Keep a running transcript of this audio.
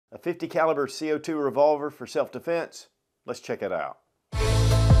A 50 caliber CO2 revolver for self-defense? Let's check it out.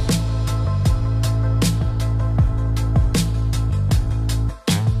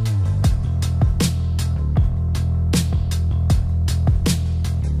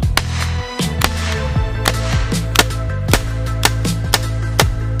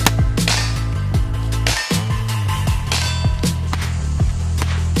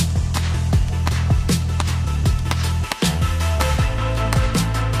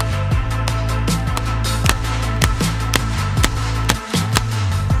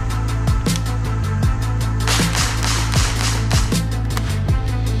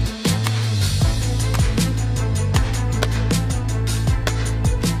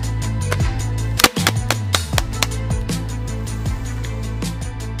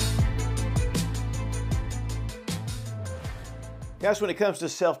 Guys, when it comes to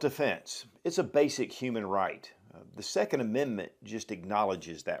self-defense, it's a basic human right. The Second Amendment just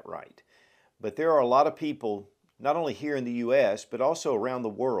acknowledges that right. But there are a lot of people, not only here in the U.S., but also around the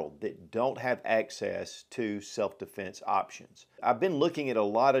world, that don't have access to self-defense options. I've been looking at a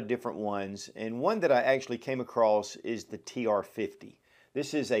lot of different ones, and one that I actually came across is the TR50.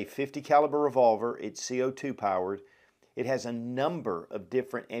 This is a 50 caliber revolver. It's CO2 powered. It has a number of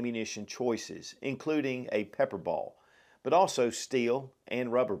different ammunition choices, including a pepper ball, but also steel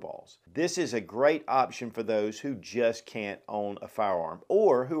and rubber balls. This is a great option for those who just can't own a firearm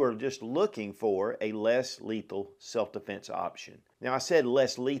or who are just looking for a less lethal self-defense option. Now, I said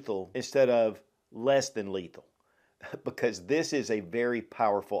less lethal instead of less than lethal because this is a very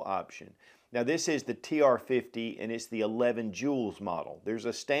powerful option. Now, this is the TR50 and it's the 11 Joules model. There's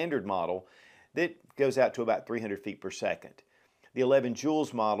a standard model that goes out to about 300 feet per second. The 11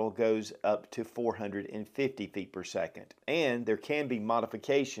 Joules model goes up to 450 feet per second, and there can be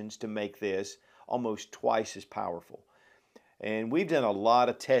modifications to make this almost twice as powerful. And we've done a lot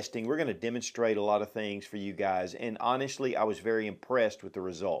of testing. We're going to demonstrate a lot of things for you guys, and honestly, I was very impressed with the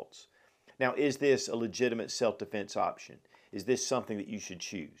results. Now, is this a legitimate self-defense option? Is this something that you should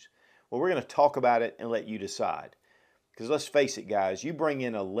choose? Well, we're going to talk about it and let you decide. Because let's face it, guys, you bring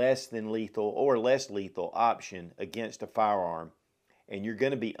in a less than lethal or less lethal option against a firearm, and you're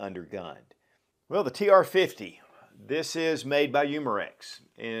going to be undergunned. Well, the TR50, this is made by Umarex,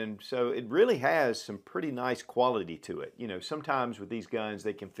 and so it really has some pretty nice quality to it. You know, sometimes with these guns,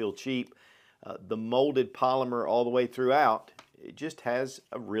 they can feel cheap. The molded polymer all the way throughout, it just has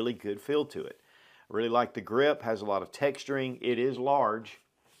a really good feel to it. I really like the grip, has a lot of texturing. It is large.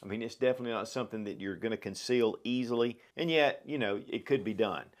 I mean, it's definitely not something that you're going to conceal easily, and yet, you know, it could be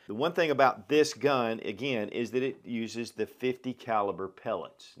done. The one thing about this gun, again, is that it uses the 50 caliber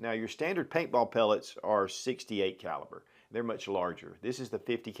pellets. Now, your standard paintball pellets are 68 caliber. They're much larger. This is the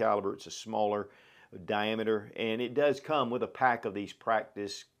 50 caliber. It's a smaller diameter, and it does come with a pack of these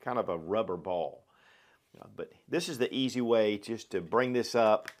practice, kind of a rubber ball. But this is the easy way just to bring this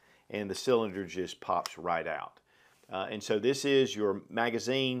up, and the cylinder just pops right out. And so this is your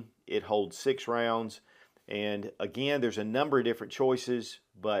magazine. It holds 6 rounds. And again, there's a number of different choices,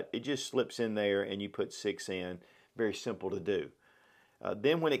 but it just slips in there and you put 6 in. Very simple to do.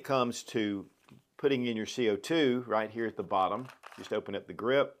 Then when it comes to putting in your CO2, right here at the bottom, just open up the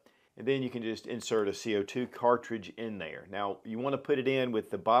grip, and then you can just insert a CO2 cartridge in there. Now, you want to put it in with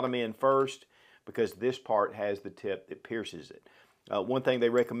the bottom end first because this part has the tip that pierces it. One thing they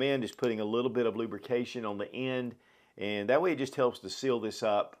recommend is putting a little bit of lubrication on the end, and that way it just helps to seal this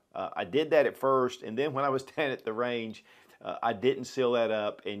up. I did that at first, and then when I was down at the range, I didn't seal that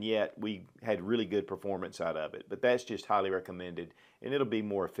up, and yet we had really good performance out of it. But that's just highly recommended, and it'll be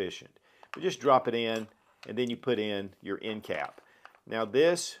more efficient. But just drop it in, and then you put in your end cap. Now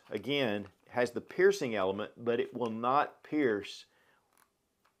this, again, has the piercing element, but it will not pierce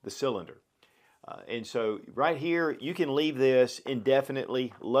the cylinder. And so right here, you can leave this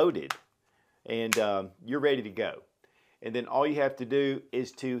indefinitely loaded, and you're ready to go. And then all you have to do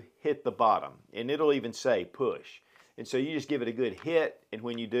is to hit the bottom, and it'll even say push. And so you just give it a good hit, and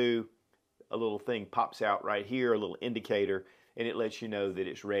when you do, a little thing pops out right here, a little indicator, and it lets you know that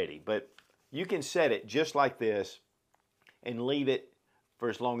it's ready. But you can set it just like this and leave it for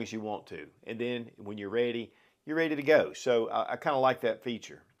as long as you want to. And then when you're ready to go. So I kind of like that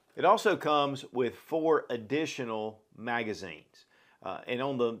feature. It also comes with 4 additional magazines. And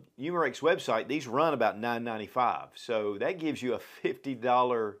on the Umarex website, these run about $9.95. So that gives you a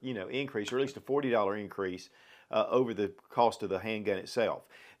 $50 increase, or at least a $40 increase over the cost of the handgun itself.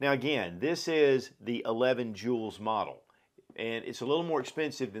 Now again, this is the 11 Joules model, and it's a little more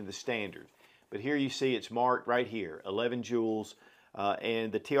expensive than the standard. But here you see it's marked right here, 11 Joules,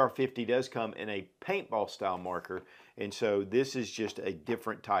 and the TR50 does come in a paintball style marker, And so this is just a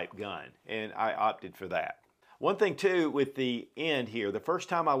different type gun, and I opted for that. One thing too with the end here, the first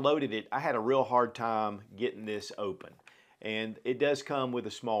time I loaded it, I had a real hard time getting this open. And it does come with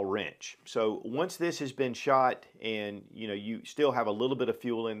a small wrench. So once this has been shot and you still have a little bit of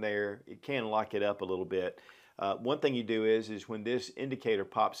fuel in there, it can lock it up a little bit. One thing you do is when this indicator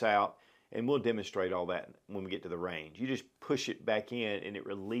pops out, and we'll demonstrate all that when we get to the range, you just push it back in and it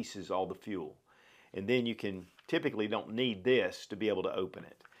releases all the fuel. And then you can typically don't need this to be able to open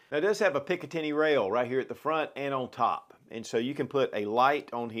it. Now it does have a Picatinny rail right here at the front and on top. And so you can put a light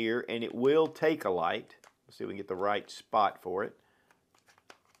on here and it will take a light. Let's see if we can get the right spot for it.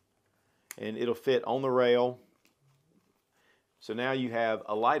 And it'll fit on the rail. So now you have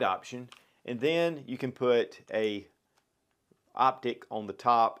a light option. And then you can put a optic on the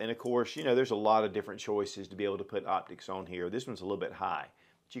top. And of course, there's a lot of different choices to be able to put optics on here. This one's a little bit high.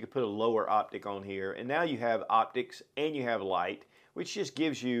 But you can put a lower optic on here. And now you have optics and you have light, which just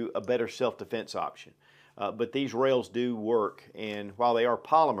gives you a better self-defense option. But these rails do work. And while they are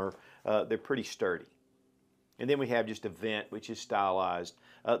polymer, they're pretty sturdy. And then we have just a vent, which is stylized.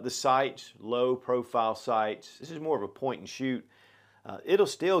 The sights, low profile sights. This is more of a point and shoot. It'll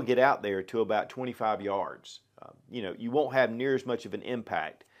still get out there to about 25 yards. You won't have near as much of an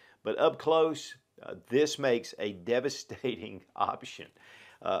impact. But up close, this makes a devastating option.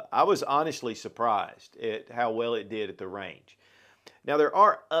 I was honestly surprised at how well it did at the range. Now there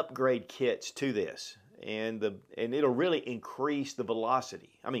are upgrade kits to this, and it'll really increase the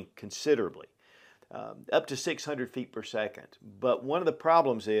velocity. I mean, considerably. Up to 600 feet per second. But one of the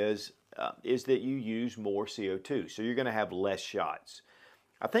problems is that you use more CO2, so you're going to have less shots.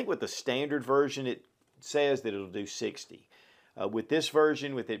 I think with the standard version, it says that it'll do 60. With this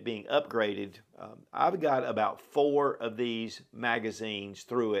version, with it being upgraded, I've got about 4 of these magazines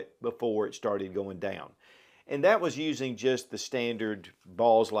through it before it started going down. And that was using just the standard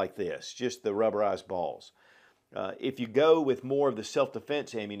balls like this, just the rubberized balls. If you go with more of the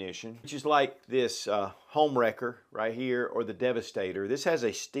self-defense ammunition, which is like this Home Wrecker right here or the Devastator, this has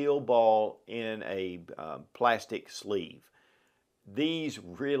a steel ball in a plastic sleeve. These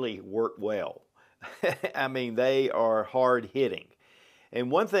really work well. I mean, they are hard hitting. And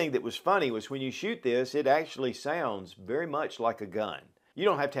one thing that was funny was when you shoot this, it actually sounds very much like a gun. You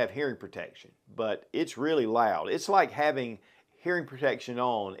don't have to have hearing protection, but it's really loud. It's like having hearing protection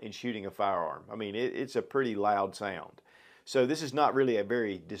on and shooting a firearm. I mean, it's a pretty loud sound. So this is not really a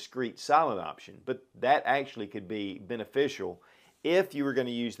very discreet silent option, but that actually could be beneficial if you were going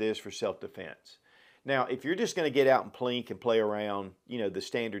to use this for self-defense. Now, if you're just going to get out and plink and play around, the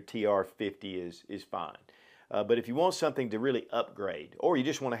standard TR50 is fine. But if you want something to really upgrade, or you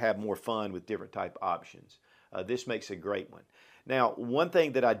just want to have more fun with different type options, this makes a great one. Now, one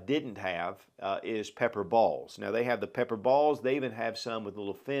thing that I didn't have is pepper balls. Now, they have the pepper balls. They even have some with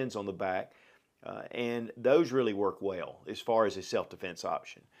little fins on the back, and those really work well as far as a self-defense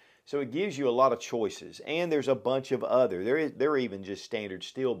option. So it gives you a lot of choices, and there's a bunch of other. There are even just standard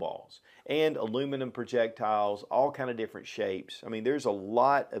steel balls and aluminum projectiles, all kind of different shapes. I mean, there's a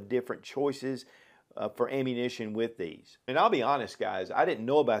lot of different choices for ammunition with these. And I'll be honest, guys, I didn't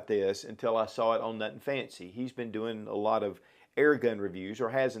know about this until I saw it on Nothing Fancy. He's been doing a lot of air gun reviews, or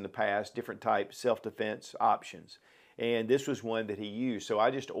has in the past, different type self-defense options. And this was one that he used. So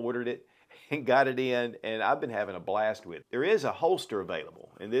I just ordered it and got it in, and I've been having a blast with it. There is a holster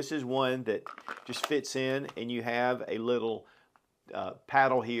available, and this is one that just fits in, and you have a little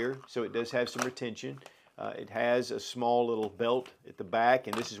paddle here, so it does have some retention. It has a small little belt at the back,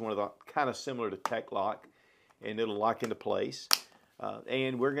 and this is one of the kind of similar to Tech Lock, and it'll lock into place.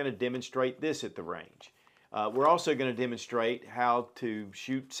 And we're going to demonstrate this at the range. We're also going to demonstrate how to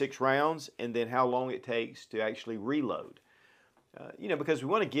shoot 6 rounds and then how long it takes to actually reload. Because we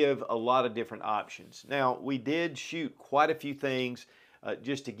want to give a lot of different options. Now, we did shoot quite a few things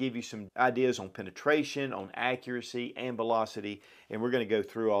just to give you some ideas on penetration, on accuracy, and velocity, and we're going to go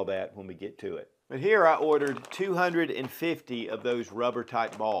through all that when we get to it. But here I ordered 250 of those rubber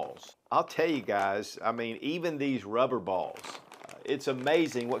type balls. I'll tell you guys, I mean, even these rubber balls, it's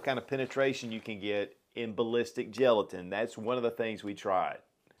amazing what kind of penetration you can get in ballistic gelatin. That's one of the things we tried.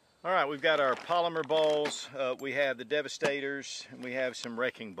 All right, we've got our polymer balls, we have the Devastators, and we have some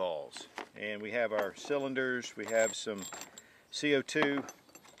wrecking balls. And we have our cylinders, we have some CO2,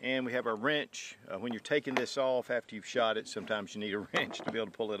 and we have our wrench. When you're taking this off after you've shot it, sometimes you need a wrench to be able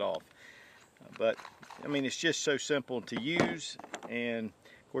to pull it off. But, I mean, it's just so simple to use, and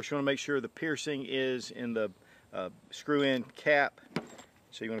of course you want to make sure the piercing is in the screw-in cap,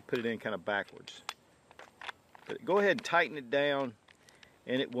 so you want to put it in kind of backwards. But go ahead and tighten it down,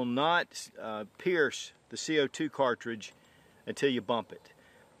 and it will not pierce the CO2 cartridge until you bump it.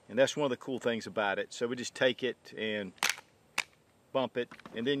 And that's one of the cool things about it. So we just take it and bump it,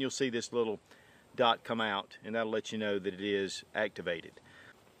 and then you'll see this little dot come out, and that'll let you know that it is activated.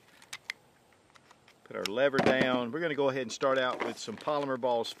 Put our lever down. We're going to go ahead and start out with some polymer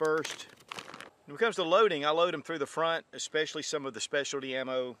balls first. When it comes to loading, I load them through the front, especially some of the specialty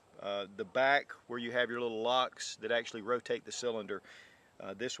ammo. The back, where you have your little locks that actually rotate the cylinder.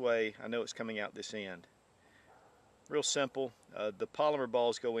 This way, I know it's coming out this end. Real simple. The polymer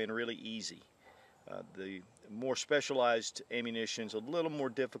balls go in really easy. The more specialized ammunition's a little more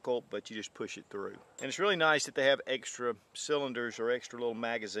difficult, but you just push it through. And it's really nice that they have extra cylinders or extra little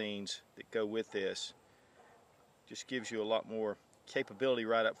magazines that go with this. Just gives you a lot more capability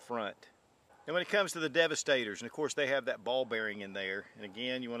right up front. And when it comes to the Devastators, and of course they have that ball bearing in there, and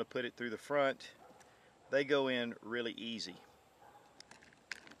again you want to put it through the front, they go in really easy.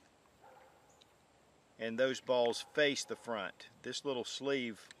 And those balls face the front. This little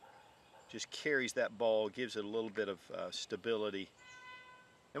sleeve just carries that ball, gives it a little bit of stability.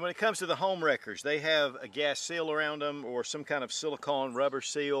 And when it comes to the home wreckers, they have a gas seal around them or some kind of silicone rubber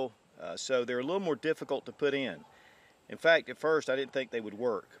seal, so they're a little more difficult to put in. In fact, at first I didn't think they would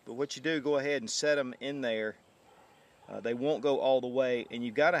work, but what you do, go ahead and set them in there. They won't go all the way, and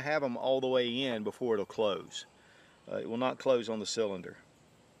you've got to have them all the way in before it'll close. It will not close on the cylinder.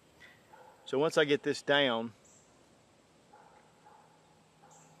 So once I get this down,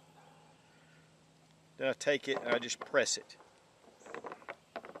 then I take it and I just press it.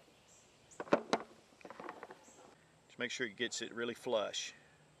 Just make sure it gets it really flush.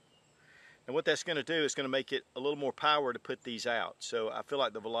 And what that's going to do is going to make it a little more power to put these out. So I feel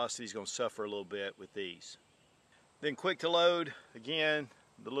like the velocity is going to suffer a little bit with these. Then quick to load, again,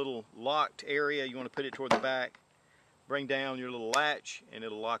 the little locked area, you want to put it toward the back. Bring down your little latch and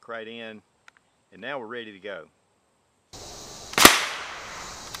it'll lock right in. And now we're ready to go.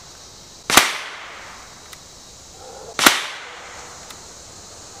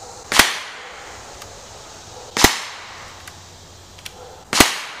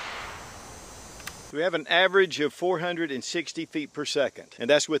 We have an average of 460 feet per second, and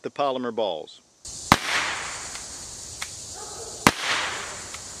that's with the polymer balls.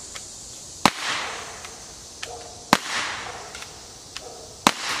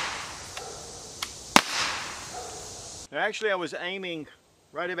 Now actually I was aiming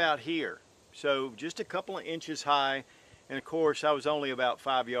right about here, so just a couple of inches high, and of course I was only about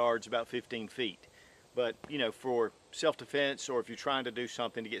 5 yards, about 15 feet. But you know, for self-defense or if you're trying to do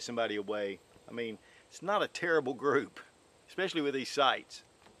something to get somebody away, I mean, it's not a terrible group, especially with these sights.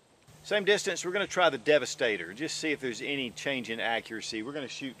 Same distance, we're going to try the Devastator, just see if there's any change in accuracy. We're going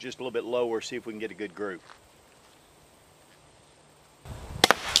to shoot just a little bit lower, see if we can get a good group.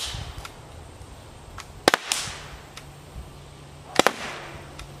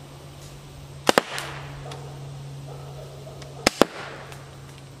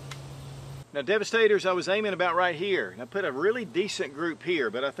 Now Devastators, I was aiming about right here, and I put a really decent group here,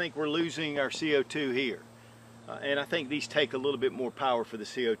 but I think we're losing our CO2 here. And I think these take a little bit more power for the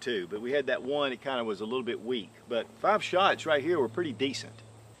CO2, but we had that one, it kind of was a little bit weak. But 5 shots right here were pretty decent.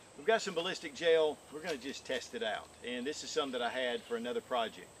 We've got some ballistic gel, we're going to just test it out. And this is some that I had for another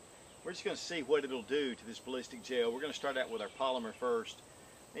project. We're just going to see what it'll do to this ballistic gel. We're going to start out with our polymer first,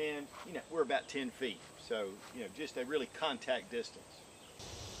 and you know, we're about 10 feet, so you know, just a really contact distance.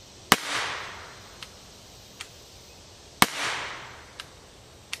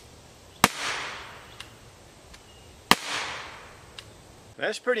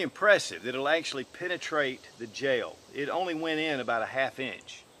 That's pretty impressive that it'll actually penetrate the gel. It only went in about a ½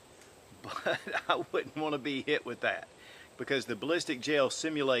 inch, but I wouldn't want to be hit with that because the ballistic gel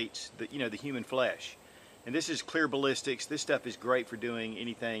simulates the human flesh. And this is Clear Ballistics. This stuff is great for doing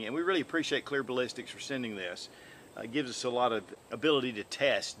anything, and we really appreciate Clear Ballistics for sending this. It gives us a lot of ability to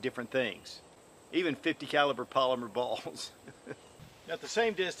test different things, even 50 caliber polymer balls. Now at the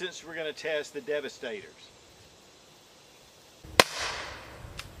same distance, we're going to test the Devastators.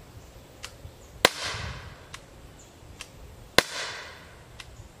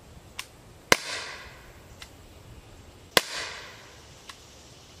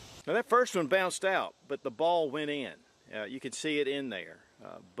 Now that first one bounced out, but the ball went in. You can see it in there.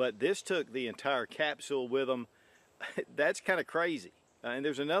 But this took the entire capsule with them. That's kind of crazy. And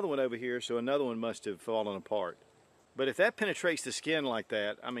there's another one over here, so another one must have fallen apart. But if that penetrates the skin like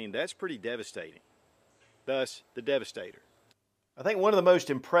that, I mean, that's pretty devastating. Thus, the Devastator. I think one of the most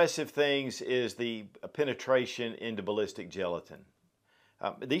impressive things is the penetration into ballistic gelatin.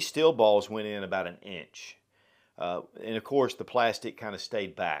 These steel balls went in about 1 inch. And of course, the plastic kind of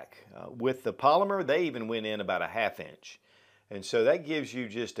stayed back. With the polymer, they even went in about a 1/2 inch. And so that gives you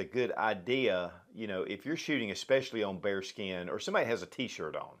just a good idea, you know, if you're shooting especially on bare skin or somebody has a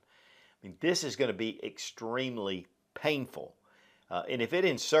t-shirt on. I mean, this is going to be extremely painful. And if it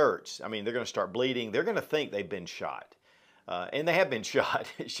inserts, I mean, they're going to start bleeding. They're going to think they've been shot. And they have been shot.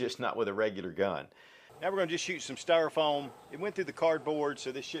 It's just not with a regular gun. Now we're going to just shoot some styrofoam. It went through the cardboard,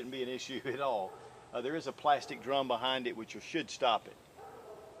 so this shouldn't be an issue at all. There is a plastic drum behind it, which should stop it.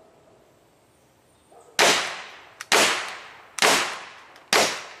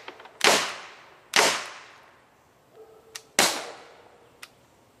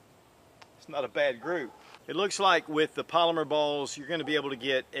 It's not a bad group. It looks like with the polymer balls, you're going to be able to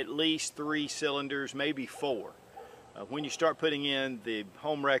get at least 3 cylinders, maybe 4. When you start putting in the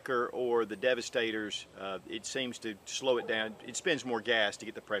home wrecker or the devastators, it seems to slow it down. It spends more gas to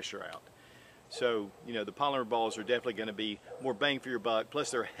get the pressure out. So, you know, the polymer balls are definitely going to be more bang for your buck,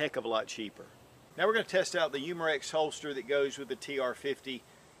 plus they're a heck of a lot cheaper. Now we're going to test out the Umarex holster that goes with the TR50.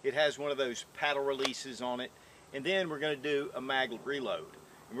 It has one of those paddle releases on it. And then we're going to do a mag reload.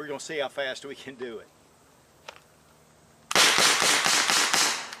 And we're going to see how fast we can do it.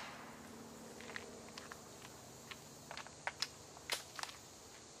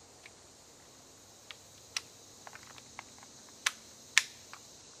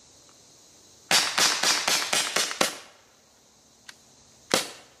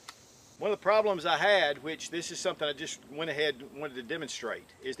 One of the problems I had, which this is something I just went ahead and wanted to demonstrate,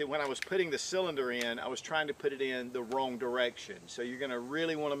 is that when I was putting the cylinder in, I was trying to put it in the wrong direction. So you're going to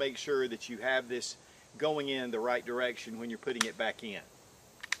really want to make sure that you have this going in the right direction when you're putting it back in.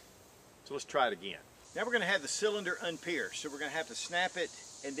 So let's try it again. Now we're going to have the cylinder unpierced, so we're going to have to snap it,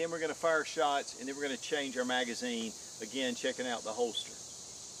 and then we're going to fire shots, and then we're going to change our magazine, again checking out the holster.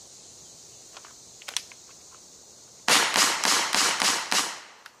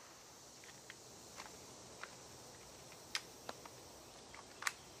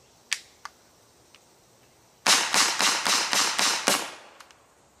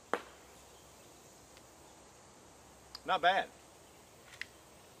 Not bad.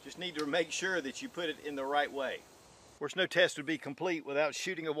 Just need to make sure that you put it in the right way. Of course, no test would be complete without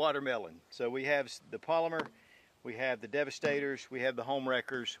shooting a watermelon. So we have the polymer, we have the devastators, we have the home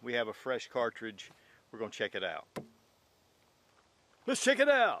wreckers, we have a fresh cartridge. We're going to check it out. Let's check it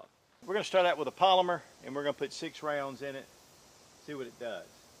out. We're going to start out with a polymer, and we're going to put 6 rounds in it, see what it does.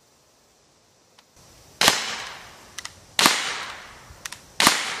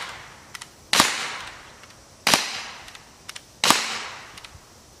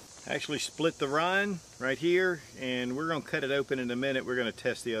 Actually split the rind right here, and we're going to cut it open in a minute. We're going to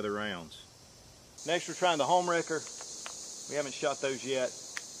test the other rounds. Next we're trying the home wrecker. We haven't shot those yet.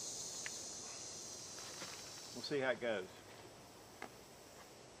 We'll see how it goes.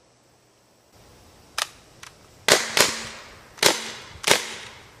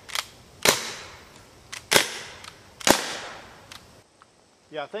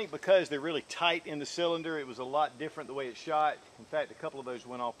 Yeah, I think because they're really tight in the cylinder, it was a lot different the way it shot. In fact, a couple of those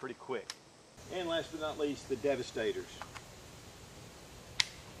went off pretty quick. And last but not least, the devastators.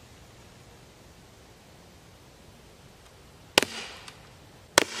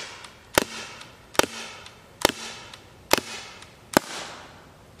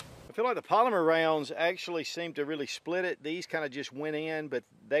 I feel like the polymer rounds actually seem to really split it. These kind of just went in, but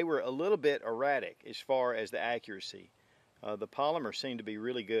they were a little bit erratic as far as the accuracy. The polymer seemed to be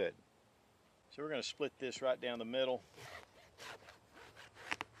really good. So we're going to split this right down the middle.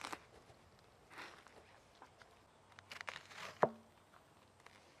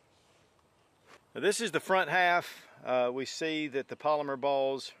 Now this is the front half. We see that the polymer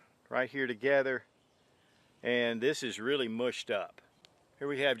balls right here together, and this is really mushed up. Here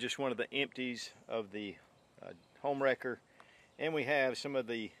we have just one of the empties of the home wrecker, and we have some of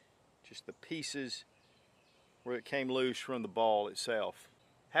just the pieces where it came loose from the ball itself.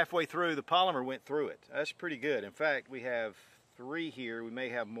 Halfway through, the polymer went through it. That's pretty good. In fact, we have 3 here. We may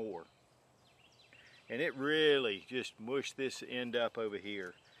have more. And it really just mushed this end up over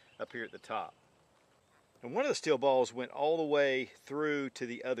here, up here at the top. And one of the steel balls went all the way through to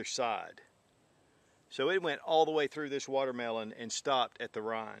the other side. So it went all the way through this watermelon and stopped at the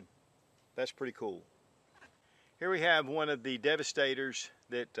rind. That's pretty cool. Here we have one of the devastators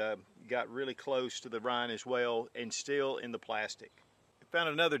that got really close to the rind as well, and still in the plastic. We found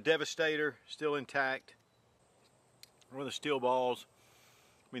another devastator still intact. One of the steel balls.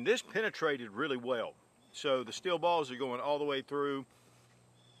 I mean, this penetrated really well. So the steel balls are going all the way through,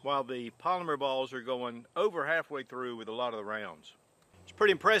 while the polymer balls are going over halfway through with a lot of the rounds. It's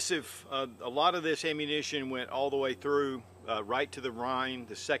pretty impressive. A lot of this ammunition went all the way through, right to the rind,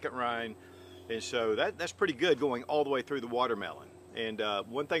 the second rind, and so that's pretty good going all the way through the watermelon. And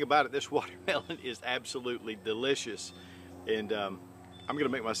one thing about it, this watermelon is absolutely delicious, and I'm gonna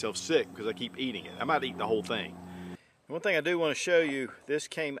make myself sick because I keep eating it. I might eat the whole thing. One thing I do want to show you, this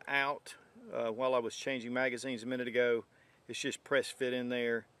came out while I was changing magazines a minute ago. It's just press fit in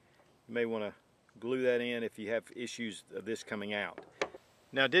there. You may want to glue that in if you have issues of this coming out.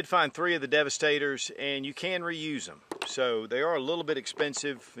 Now I did find 3 of the Devastators, and you can reuse them. So they are a little bit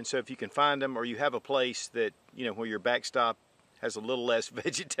expensive, and so if you can find them, or you have a place that, you know, where your backstop has a little less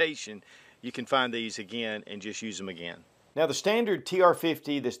vegetation, you can find these again and just use them again. Now the standard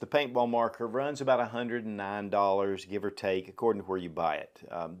TR50, that's the paintball marker, runs about $109, give or take, according to where you buy it.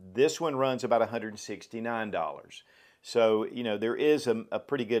 This one runs about $169. So, you know, there is a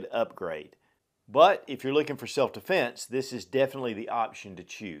pretty good upgrade. But if you're looking for self-defense, this is definitely the option to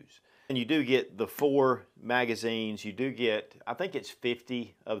choose. And you do get the 4 magazines, you do get, I think it's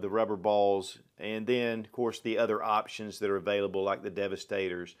 50 of the rubber balls, and then, of course, the other options that are available, like the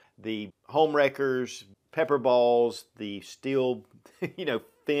Devastators, the home wreckers, pepper balls, the steel, you know,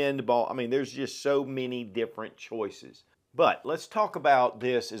 finned ball. I mean, there's just so many different choices. But let's talk about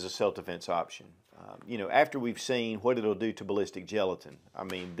this as a self-defense option. You know, after we've seen what it'll do to ballistic gelatin, I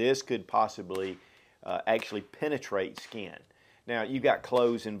mean, this could possibly actually penetrate skin. Now, you've got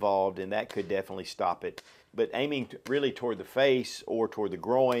clothes involved, and that could definitely stop it. But aiming really toward the face or toward the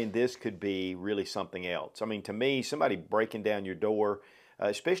groin, this could be really something else. I mean, to me, somebody breaking down your door,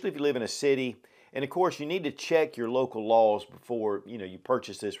 especially if you live in a city, and of course, you need to check your local laws before, you know, you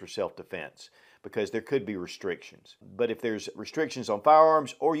purchase this for self-defense, because there could be restrictions. But if there's restrictions on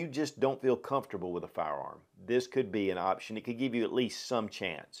firearms, or you just don't feel comfortable with a firearm, this could be an option. It could give you at least some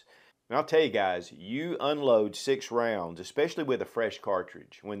chance. And I'll tell you guys, you unload 6 rounds, especially with a fresh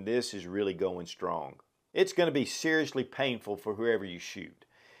cartridge, when this is really going strong. It's going to be seriously painful for whoever you shoot.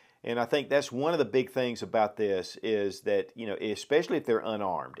 And I think that's one of the big things about this is that, you know, especially if they're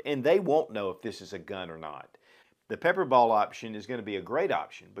unarmed, and they won't know if this is a gun or not. The pepper ball option is going to be a great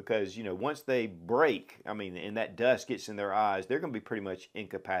option because, you know, once they break, I mean, and that dust gets in their eyes, they're going to be pretty much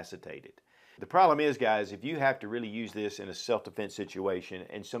incapacitated. The problem is, guys, if you have to really use this in a self-defense situation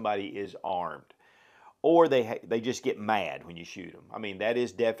and somebody is armed, or they just get mad when you shoot them, I mean, that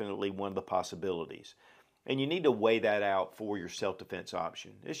is definitely one of the possibilities. And you need to weigh that out for your self-defense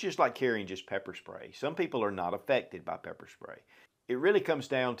option. It's just like carrying just pepper spray. Some people are not affected by pepper spray. It really comes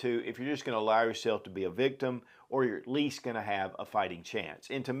down to if you're just going to allow yourself to be a victim, or you're at least going to have a fighting chance.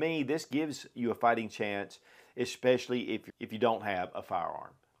 And to me, this gives you a fighting chance, especially if you don't have a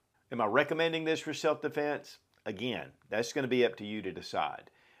firearm. Am I recommending this for self-defense? Again, that's going to be up to you to decide.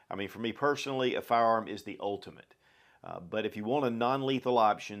 I mean, for me personally, a firearm is the ultimate. But if you want a non-lethal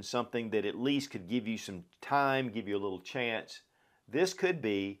option, something that at least could give you some time, give you a little chance, this could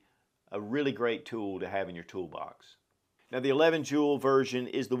be a really great tool to have in your toolbox. Now, the 11 Joule version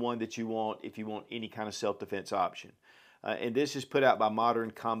is the one that you want if you want any kind of self-defense option. And this is put out by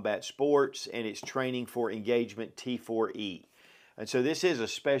Modern Combat Sports, and it's Training for Engagement T4E. And so this is a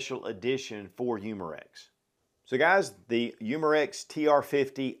special edition for Umarex. So guys, the Umarex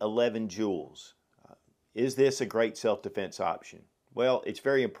TR50 11 Joules. Is this a great self-defense option? Well, it's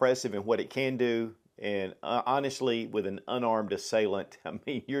very impressive in what it can do, and honestly, with an unarmed assailant, I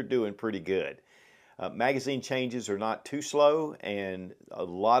mean, you're doing pretty good. Magazine changes are not too slow, and a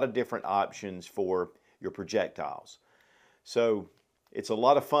lot of different options for your projectiles. So it's a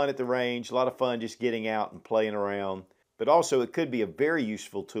lot of fun at the range, a lot of fun just getting out and playing around, but also it could be a very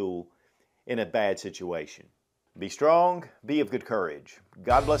useful tool in a bad situation. Be strong, be of good courage.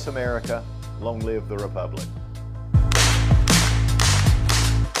 God bless America. Long live the Republic.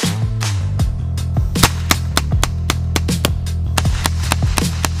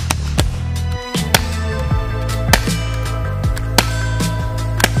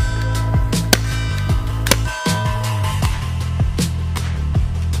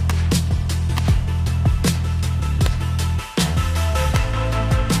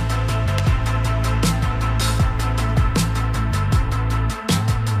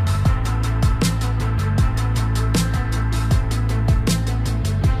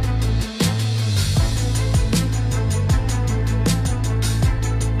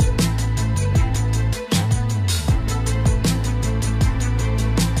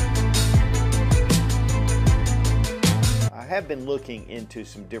 I've been looking into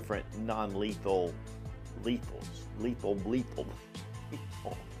some different non-lethal lethal.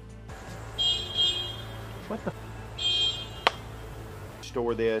 What the?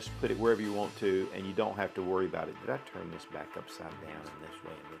 store this, put it wherever you want to, and you don't have to worry about it. Did I turn this back upside down and this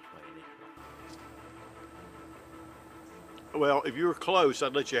way and this way and this way? Well, if you were close,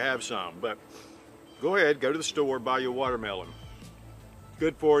 I'd let you have some, but go ahead, go to the store, buy you a watermelon.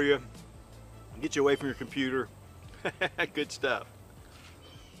 Good for you. Get you away from your computer. Good stuff.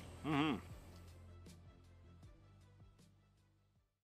 Mm-hmm.